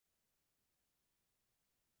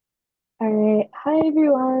All right. Hi,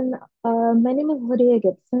 everyone. My name is Lydia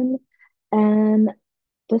Gibson, and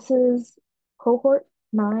this is Cohort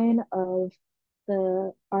 9 of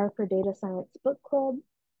the R4 Data Science Book Club.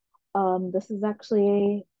 This is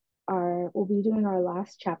actually we'll be doing our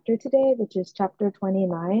last chapter today, which is chapter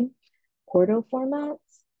 29, Quarto formats.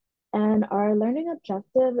 And our learning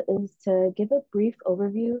objective is to give a brief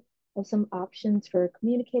overview of some options for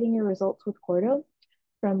communicating your results with Quarto,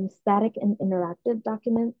 from static and interactive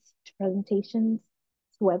documents to presentations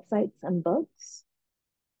to websites and books.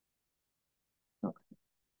 Okay.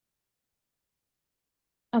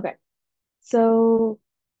 Okay. So,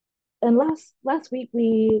 and last week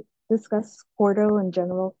we discussed Quarto in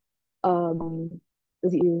general.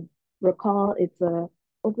 As you recall, it's a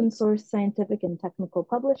open source scientific and technical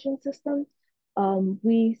publishing system.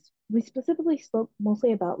 We specifically spoke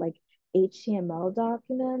mostly about like HTML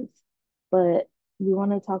documents, but we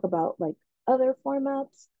want to talk about like other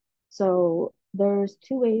formats. So there's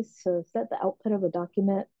two ways to set the output of a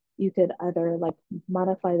document. You could either like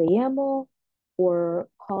modify the YAML or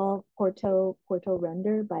call Quarto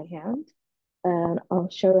render by hand. And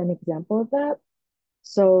I'll show an example of that.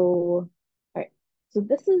 So, all right. So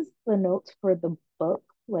this is the notes for the book,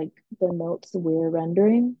 like the notes we're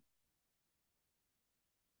rendering.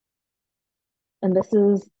 And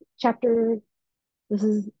chapter, this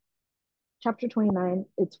is chapter 29.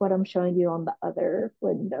 It's what I'm showing you on the other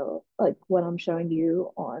window, like what I'm showing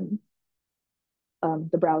you on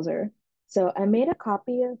the browser. So I made a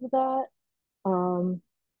copy of that. Um,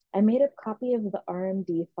 I made a copy of the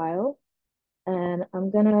RMD file, and I'm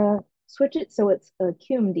gonna switch it so it's a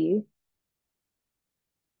QMD,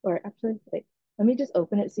 or actually, like, let me just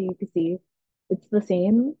open it so you can see it's the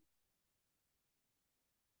same,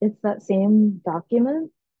 it's that same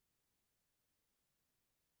document,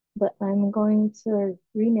 but I'm going to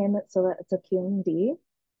rename it so that it's a QMD,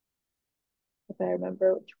 if I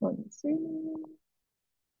remember which one's renamed.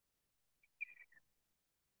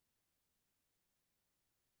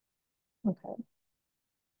 Okay,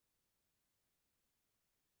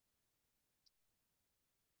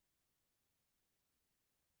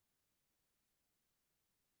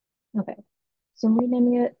 okay. So I'm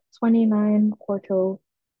renaming it 29 Quarto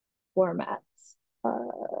formats,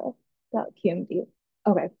 .qmd.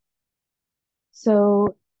 Okay,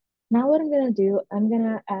 so now what I'm gonna do, I'm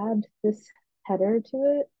gonna add this header to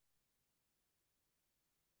it.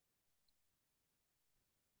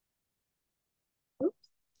 Oops.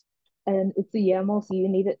 And it's a YAML, so you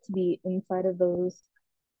need it to be inside of those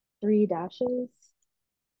three dashes.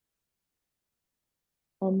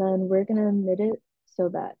 And then we're gonna knit it so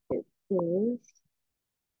that it is,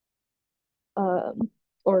 um,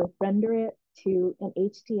 or render it to an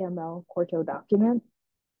HTML Quarto document.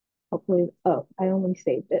 Hopefully, oh, I only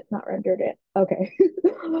saved it, not rendered it. Okay.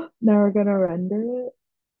 Now we're gonna render it.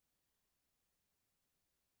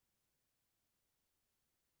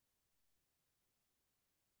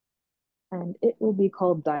 And it will be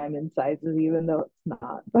called diamond sizes, even though it's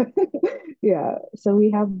not. But yeah, so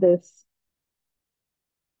we have this,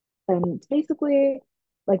 and it's basically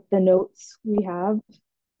like the notes we have,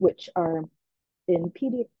 which are in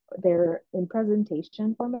PDF, they're in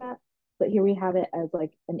presentation format, but here we have it as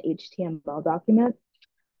like an HTML document.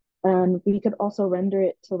 And we could also render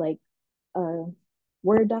it to like a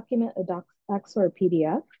Word document, a docx, or a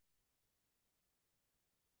PDF.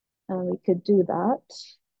 And we could do that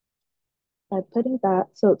by putting that.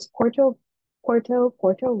 So it's Quarto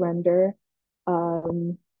render.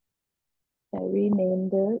 Um, I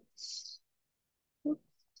renamed it. Oops.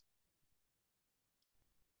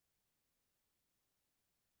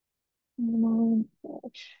 Oh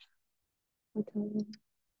gosh. Quarto.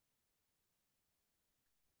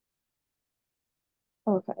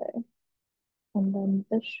 Okay. And then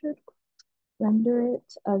this should render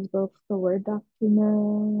it as both the Word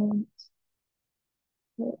document.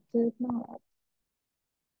 It did not.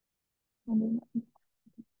 I mean,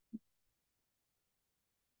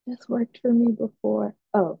 this worked for me before.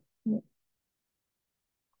 Oh,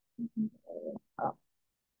 oh,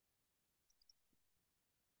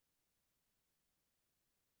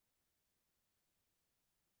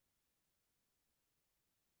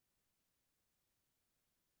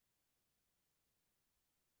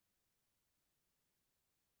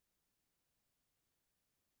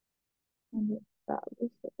 and that was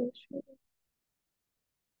the issue.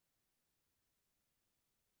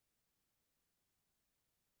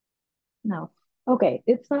 No. Okay,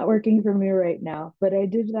 it's not working for me right now, but I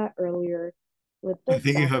did that earlier with I this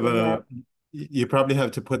think you have document. you probably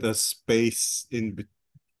have to put a space in,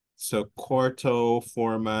 so Quarto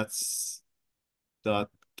formats dot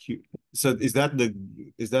So is that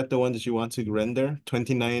the one that you want to render?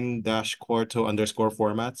 29 dash Quarto underscore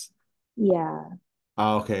formats? Yeah,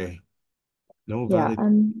 Ah, okay. No yeah.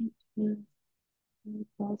 valid.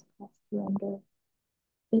 Pause past render.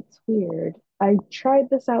 It's weird. I tried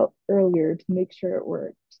this out earlier to make sure it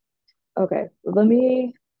worked. Okay, let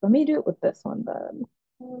me do it with this one then.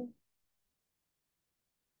 Oh,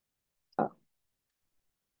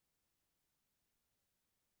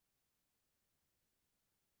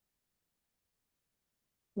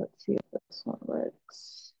 let's see if this one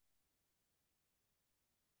works.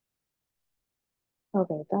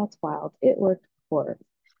 Okay, that's wild. It worked before.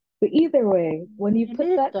 But either way, when you put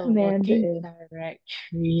Maybe that the command working in,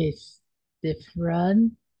 directory is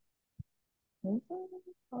different.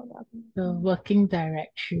 The working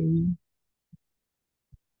directory.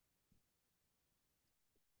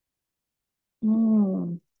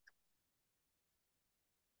 Hmm,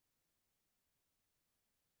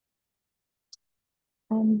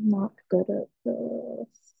 I'm not good at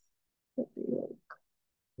this.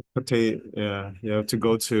 Yeah, you have to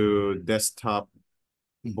go to desktop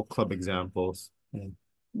book club examples.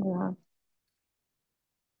 Yeah,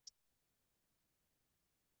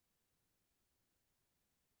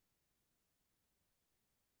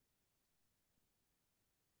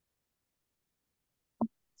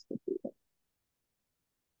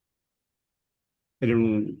 And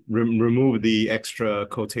then remove the extra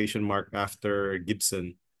quotation mark after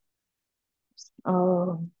Gibson.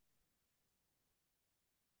 oh,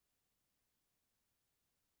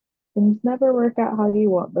 things never work out how you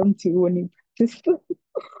want them to when you practice them.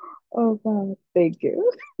 Oh God, thank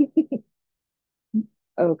you.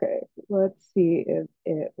 Okay, let's see if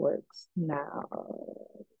it works now.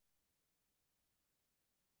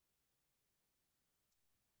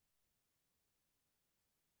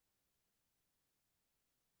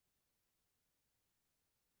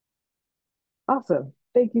 Awesome.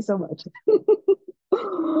 Thank you so much.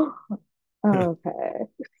 Okay.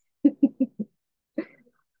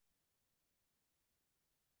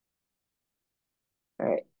 All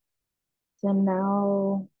right. So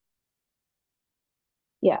now,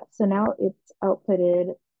 yeah, so now it's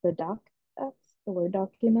outputted the docx, the Word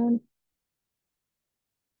document.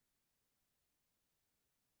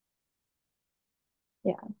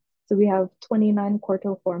 Yeah. So we have 29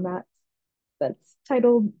 Quarto formats that's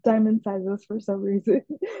titled diamond sizes for some reason.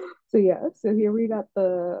 So yeah, so here we got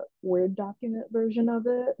the Word document version of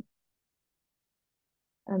it.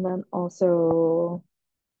 And then also,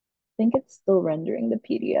 I think it's still rendering the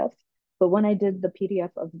PDF. But when I did the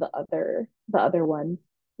PDF of the other one,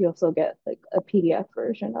 you also get like a PDF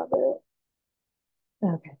version of it.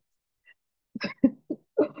 Okay.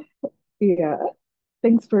 Yeah.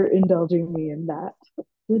 Thanks for indulging me in that.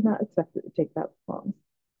 Did not expect it to take that long.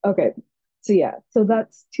 Okay. So yeah, so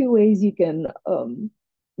that's two ways you can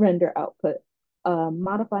render output.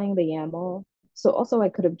 Modifying the YAML. So also I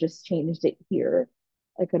could have just changed it here.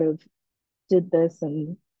 I could have did this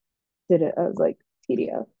and did it as like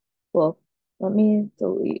PDF. Well, let me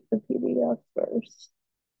delete the PDF first.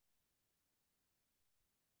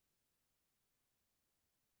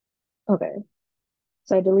 Okay,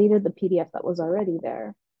 so I deleted the PDF that was already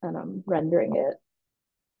there and I'm rendering it.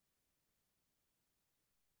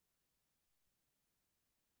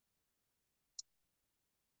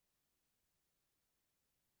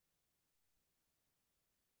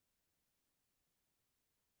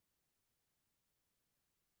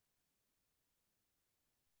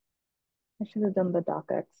 I should have done the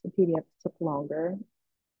docx. The PDF took longer.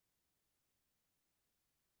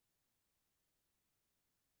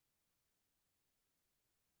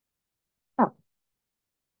 Oh,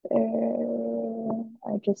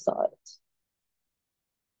 there. I just saw it.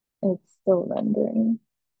 It's still rendering.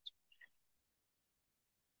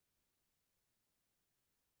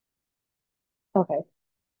 Okay,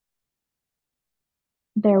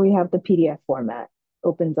 there we have the PDF format.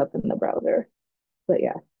 Opens up in the browser. But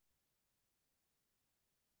yeah.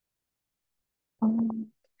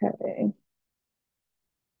 Okay.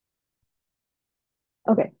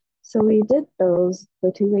 Okay, so we did those,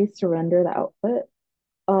 the two ways to render the output.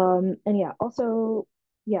 And yeah, also,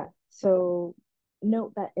 yeah, so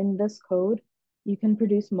note that in this code, you can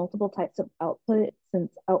produce multiple types of output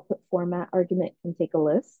since output format argument can take a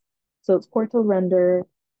list. So it's Quarto render,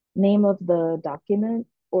 name of the document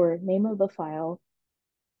or name of the file,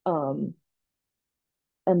 um,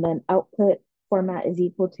 and then output format is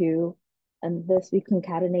equal to, and this we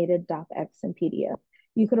concatenated docx and PDF.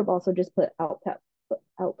 You could have also just put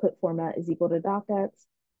output format is equal to docx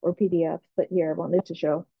or PDF, but here I wanted to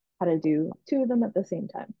show how to do two of them at the same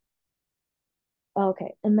time.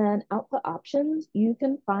 Okay, and then output options, you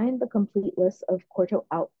can find the complete list of Quarto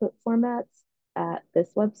output formats at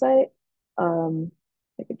this website.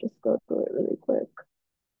 I could just go through it really quick.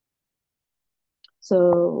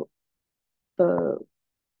 So the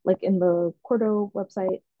like in the Quarto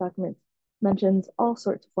website, documents mentions all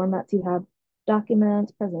sorts of formats. You have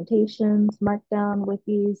documents, presentations, markdown,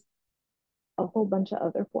 wikis, a whole bunch of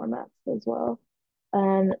other formats as well.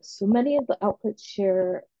 And so many of the outputs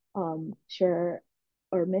share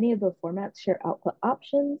or many of the formats share output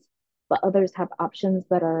options, but others have options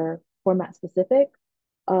that are format specific.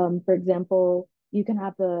 For example, you can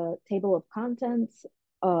have the table of contents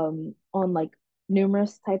on like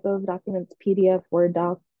numerous type of documents, PDF, Word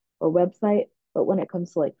doc, or website. But when it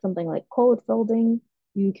comes to like something like code folding,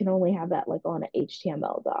 you can only have that like on an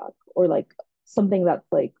HTML doc or like something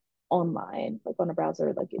that's like online, like on a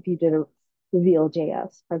browser, like if you did a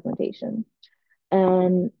Reveal.js presentation.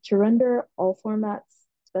 And to render all formats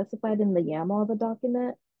specified in the YAML of a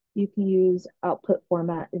document, you can use output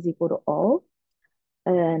format is equal to all.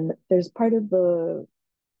 And there's part of the,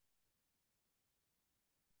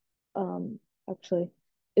 actually,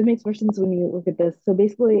 it makes more sense when you look at this. So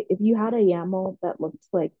basically, if you had a YAML that looks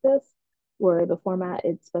like this, where the format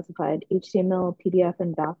is specified HTML, PDF,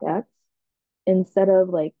 and docx, instead of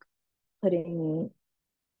like putting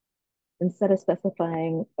instead of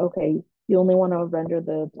specifying, okay, you only want to render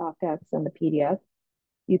the docx and the PDF,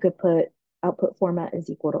 you could put output format is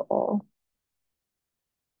equal to all.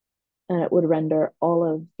 And it would render all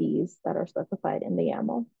of these that are specified in the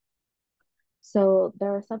YAML. So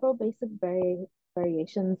there are several basic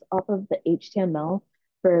variations off of the HTML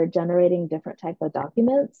for generating different type of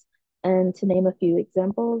documents. And to name a few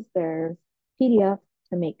examples, there's PDF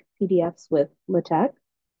to make PDFs with LaTeX.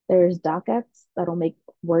 There's docx that'll make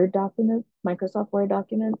Word documents, Microsoft Word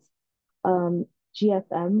documents.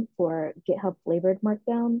 GFM for GitHub flavored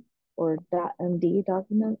Markdown or .md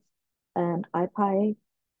documents, and IPyNB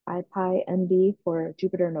for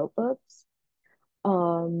Jupyter notebooks.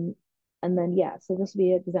 And then yeah, so this would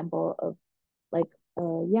be an example of like a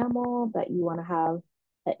YAML that you want to have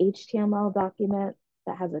an HTML document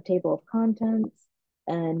that has a table of contents,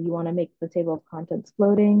 and you want to make the table of contents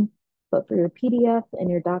floating. But for your PDF and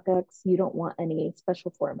your docx, you don't want any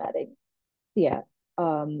special formatting. Yeah,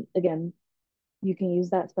 again, you can use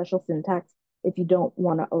that special syntax if you don't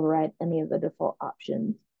want to override any of the default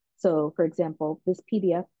options. So for example, this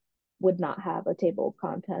PDF would not have a table of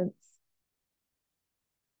contents.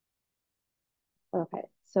 Okay,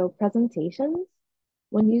 so presentations.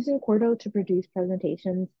 When using Quarto to produce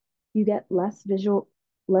presentations, you get less visual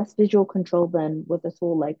control than with a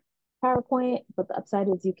tool like PowerPoint, but the upside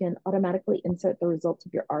is you can automatically insert the results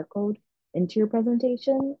of your R code into your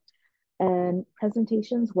presentation. And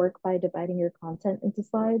presentations work by dividing your content into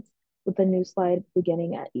slides, with a new slide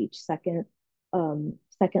beginning at each second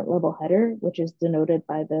level header, which is denoted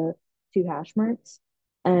by the 2 hash marks.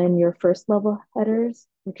 And your first level headers,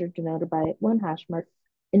 which are denoted by 1 hash mark,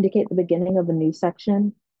 indicate the beginning of a new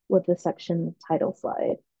section with the section title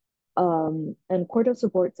slide. And Quarto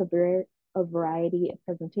supports a variety of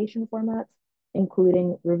presentation formats,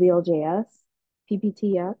 including Reveal.js,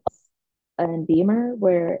 PPTX, and Beamer,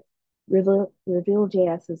 where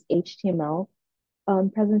Reveal.js is HTML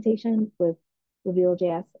presentation with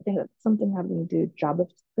Reveal.js. I think that's something having to do with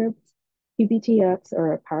JavaScript. PPTX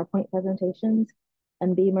are PowerPoint presentations,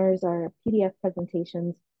 and Beamers are PDF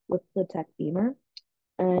presentations with LaTeX Beamer.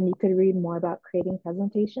 And you could read more about creating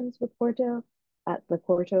presentations with Quarto at the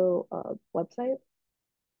Quarto website.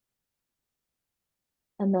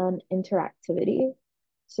 And then interactivity.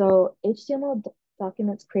 So HTML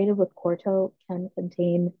documents created with Quarto can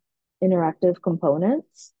contain interactive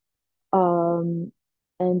components. And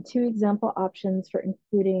 2 example options for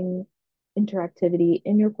including interactivity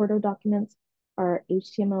in your Quarto documents are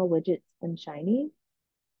HTML widgets and Shiny.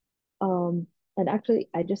 And actually,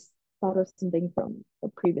 I just thought of something from the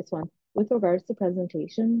previous one with regards to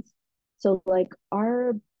presentations. So like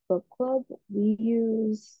our book club, we're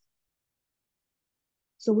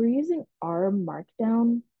using R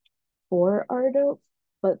Markdown for our docs,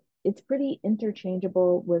 but it's pretty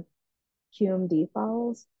interchangeable with QMD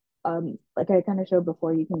files. Like I kind of showed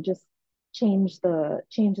before, you can just change the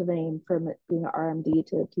name from it being RMD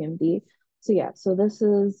to QMD. So yeah, so this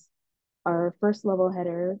is our first level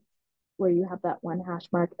header where you have that 1 hash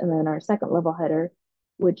mark, and then our second level header,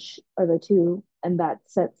 which are the 2, and that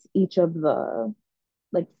sets each of the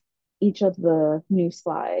new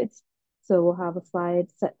slides. So we'll have a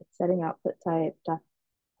slide setting output type,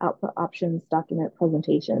 output options, document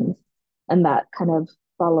presentations, and that kind of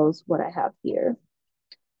follows what I have here.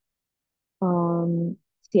 So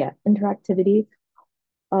yeah, interactivity.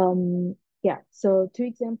 Yeah, so two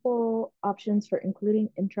example options for including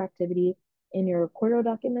interactivity in your Quarto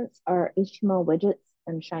documents are HTML widgets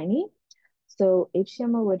and Shiny. So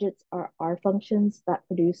HTML widgets are R functions that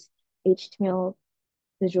produce HTML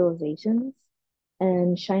visualizations,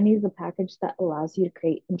 and Shiny is a package that allows you to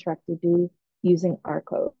create interactivity using R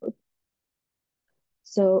code.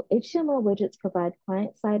 So HTML widgets provide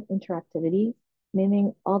client-side interactivity,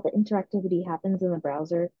 meaning all the interactivity happens in the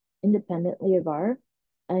browser independently of R,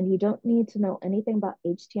 and you don't need to know anything about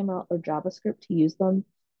HTML or JavaScript to use them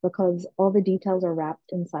because all the details are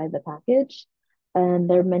wrapped inside the package. And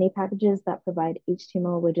there are many packages that provide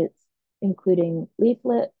HTML widgets, including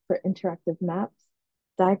Leaflet for interactive maps,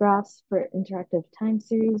 Digraphs for interactive time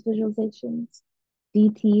series visualizations,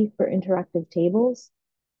 DT for interactive tables,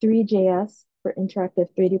 3JS for interactive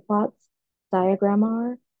 3D plots,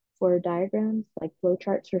 Diagrammar for diagrams like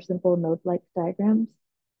flowcharts or simple node-like diagrams.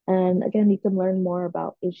 And again, you can learn more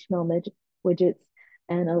about HTML widgets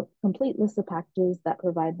and a complete list of packages that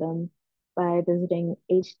provide them by visiting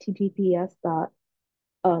https dot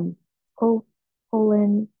colon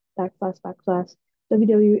 /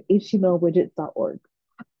 www.htmlwidgets.org.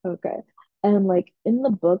 Okay. And like in the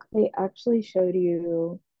book, they actually showed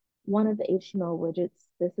you one of the HTML widgets.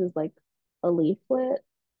 This is like a leaflet.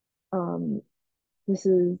 Um, this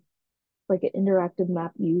is like an interactive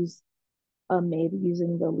map made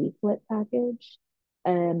using the leaflet package.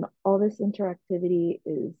 And all this interactivity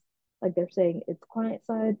is like they're saying it's client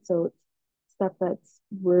side, so it's stuff that's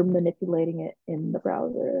we're manipulating it in the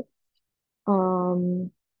browser.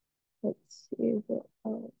 Um, let's see what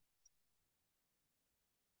else.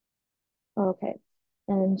 Okay,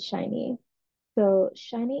 and Shiny. So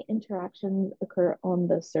Shiny interactions occur on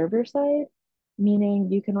the server side,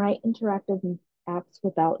 meaning you can write interactive apps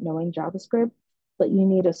without knowing JavaScript, but you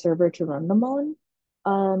need a server to run them on.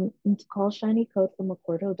 And to call Shiny code from a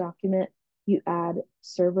Quarto document, you add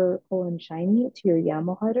server :shiny to your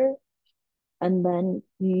YAML header, and then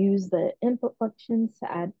you use the input functions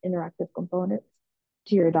to add interactive components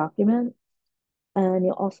to your document. And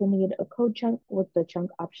you'll also need a code chunk with the chunk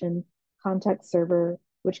option context server,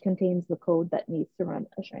 which contains the code that needs to run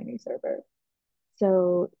a Shiny server.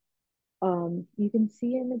 So you can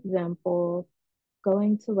see an example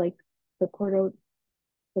going to like the Quarto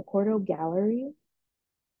gallery.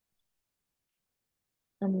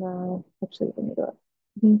 And actually, let me go.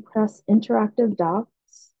 You can press interactive docs.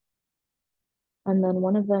 And then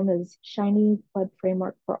one of them is Shiny Web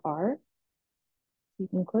Framework for R. You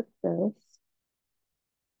can click this.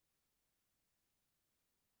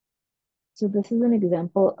 So this is an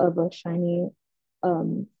example of a Shiny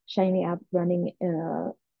app running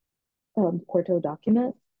in a Quarto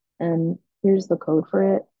document. And here's the code for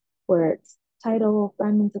it, where it's title,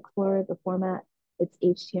 Diamonds Explorer, the format, it's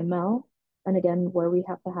HTML. And again, where we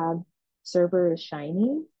have to have server is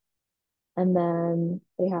Shiny. And then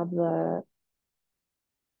they have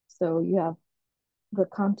so you have the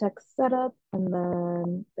context setup, and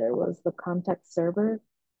then there was the context server.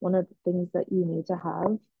 One of the things that you need to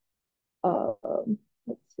have,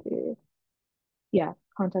 let's see, yeah,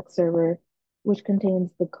 context server, which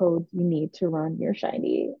contains the code you need to run your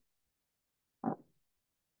Shiny.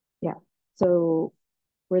 Yeah, so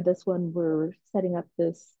for this one, we're setting up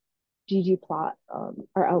this ggplot.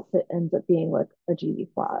 Our output ends up being like a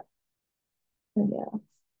ggplot. And yeah,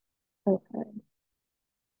 okay,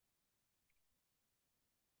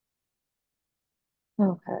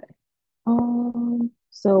 okay.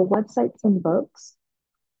 So websites and books.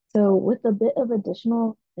 So with a bit of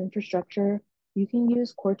additional infrastructure, you can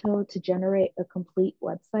use Quarto to generate a complete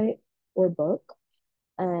website or book.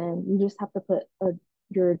 And you just have to put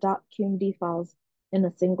your .qmd files in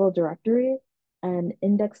a single directory, and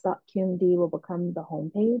index.qmd will become the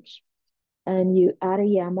home page. And you add a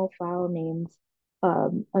YAML file named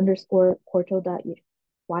underscore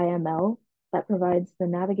quarto.yml that provides the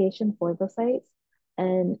navigation for the site.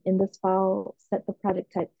 And in this file, set the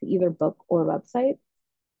project type to either book or website.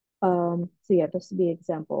 So yeah, just to be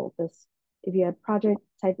example, this if you had project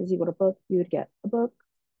type is equal to book, you would get a book.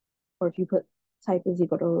 Or if you put type is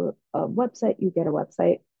equal to a website, you get a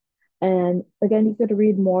website. And again, you could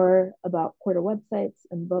read more about Quarto websites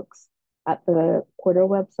and books at the Quarto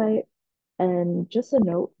website. And just a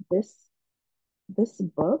note, this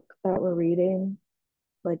book that we're reading,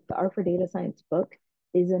 like the R4Data Science book,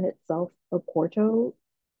 is in itself a Quarto.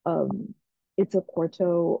 It's a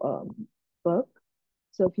Quarto book.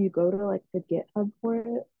 So if you go to like the GitHub for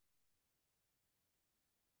it,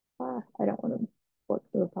 I don't want to fork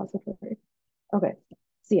the repository. Okay,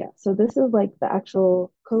 so yeah, so this is like the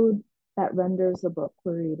actual code that renders the book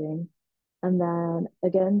we're reading. And then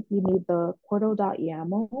again, you need the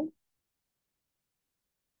Quarto.yaml.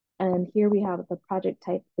 And here we have the project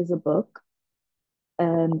type is a book.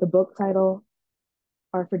 And the book title,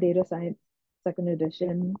 R4Data Science, second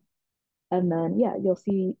edition. And then, yeah, you'll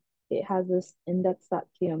see it has this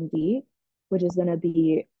index.qmd, which is going to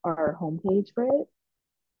be our homepage for it.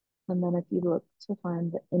 And then if you look to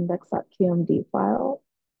find the index.qmd file,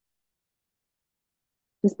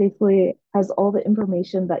 this basically has all the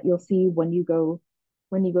information that you'll see when you go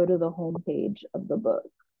to the homepage of the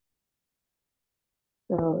book.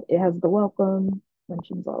 So it has the welcome,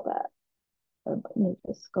 mentions all that. Let me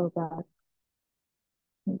just go back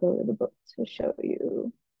and go to the book to show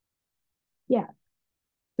you. Yeah.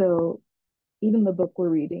 So even the book we're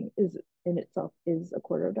reading is in itself is a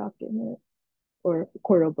Quarto document, or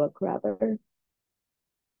Quarto book rather.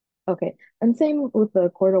 Okay, and same with the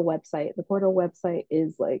Quarto website. The Quarto website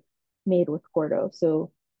is like made with Quarto,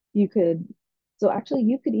 so you could, so actually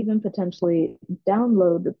you could even potentially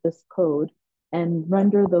download this code and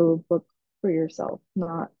render the book for yourself,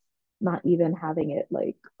 not even having it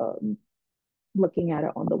like looking at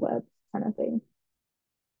it on the web kind of thing.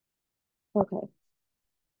 Okay,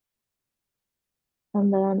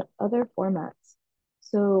 and then other formats.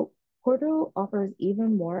 So Quarto offers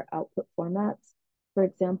even more output formats. For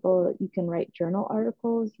example, you can write journal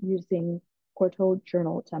articles using Quarto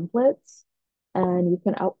journal templates, and you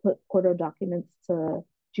can output Quarto documents to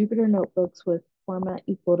Jupyter notebooks with format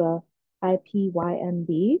equal to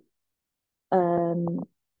IPYNB.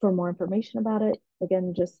 For more information about it,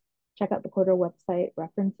 again, just check out the Quarto website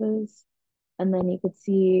references, and then you could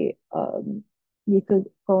see, you could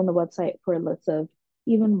go on the website for a list of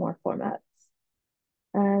even more formats.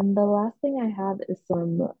 And the last thing I have is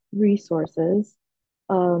some resources,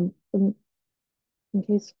 in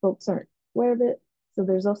case folks aren't aware of it. So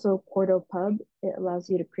there's also Quarto Pub. It allows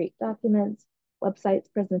you to create documents,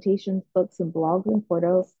 websites, presentations, books, and blogs in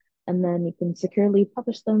Quarto, and then you can securely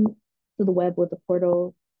publish them to the web with the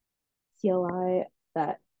Quarto CLI,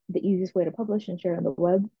 that the easiest way to publish and share on the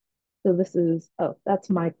web. So this is, oh, that's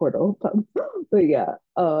my Quarto Pub. But yeah,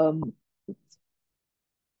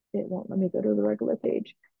 it won't let me go to the regular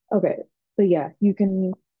page. Okay, but yeah, you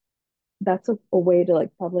can, that's a way to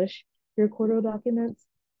like publish your Quarto documents.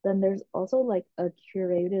 Then there's also like a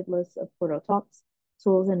curated list of Quarto talks,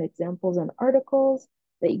 tools, and examples and articles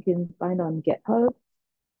that you can find on GitHub.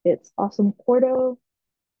 It's Awesome Quarto,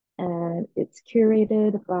 and it's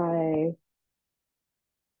curated by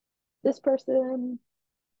this person.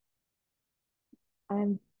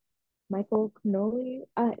 I'm Michael Cannoli.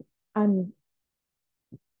 I'm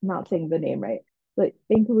not saying the name right, but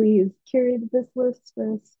thankfully he's curated this list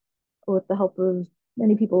for us with the help of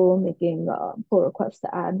many people making pull requests to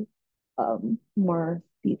add more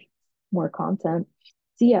features, more content.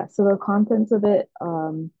 So yeah, so the contents of it,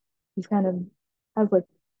 he's kind of has like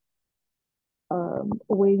a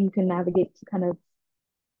way you can navigate to kind of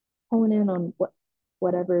hone in on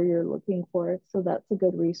whatever you're looking for. So that's a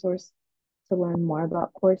good resource to learn more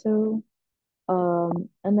about Quarto. And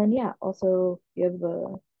then yeah, also you have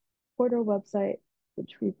the Quarto website,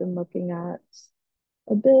 which we've been looking at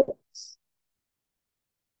a bit.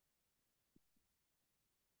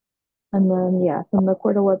 And then, yeah, from the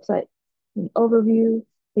Quarto website, an overview,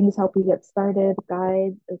 things help you get started,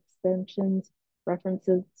 guides, extensions,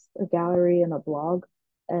 references, a gallery, and a blog,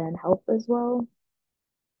 and help as well.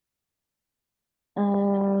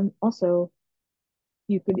 And also,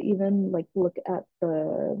 you could even like look at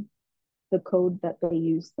the code that they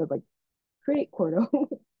use to like create Quarto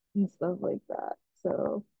and stuff like that.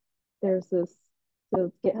 So there's this, so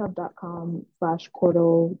it's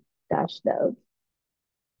github.com/Quarto-dev.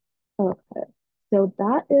 Okay, so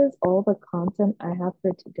that is all the content I have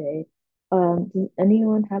for today. Does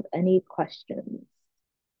anyone have any questions?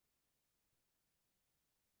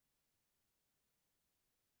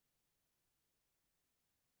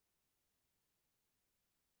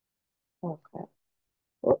 Okay,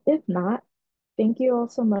 well, if not, thank you all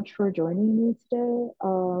so much for joining me today.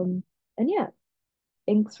 And yeah,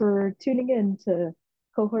 thanks for tuning in to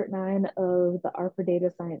Cohort 9 of the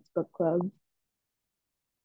R4Data Science Book Club.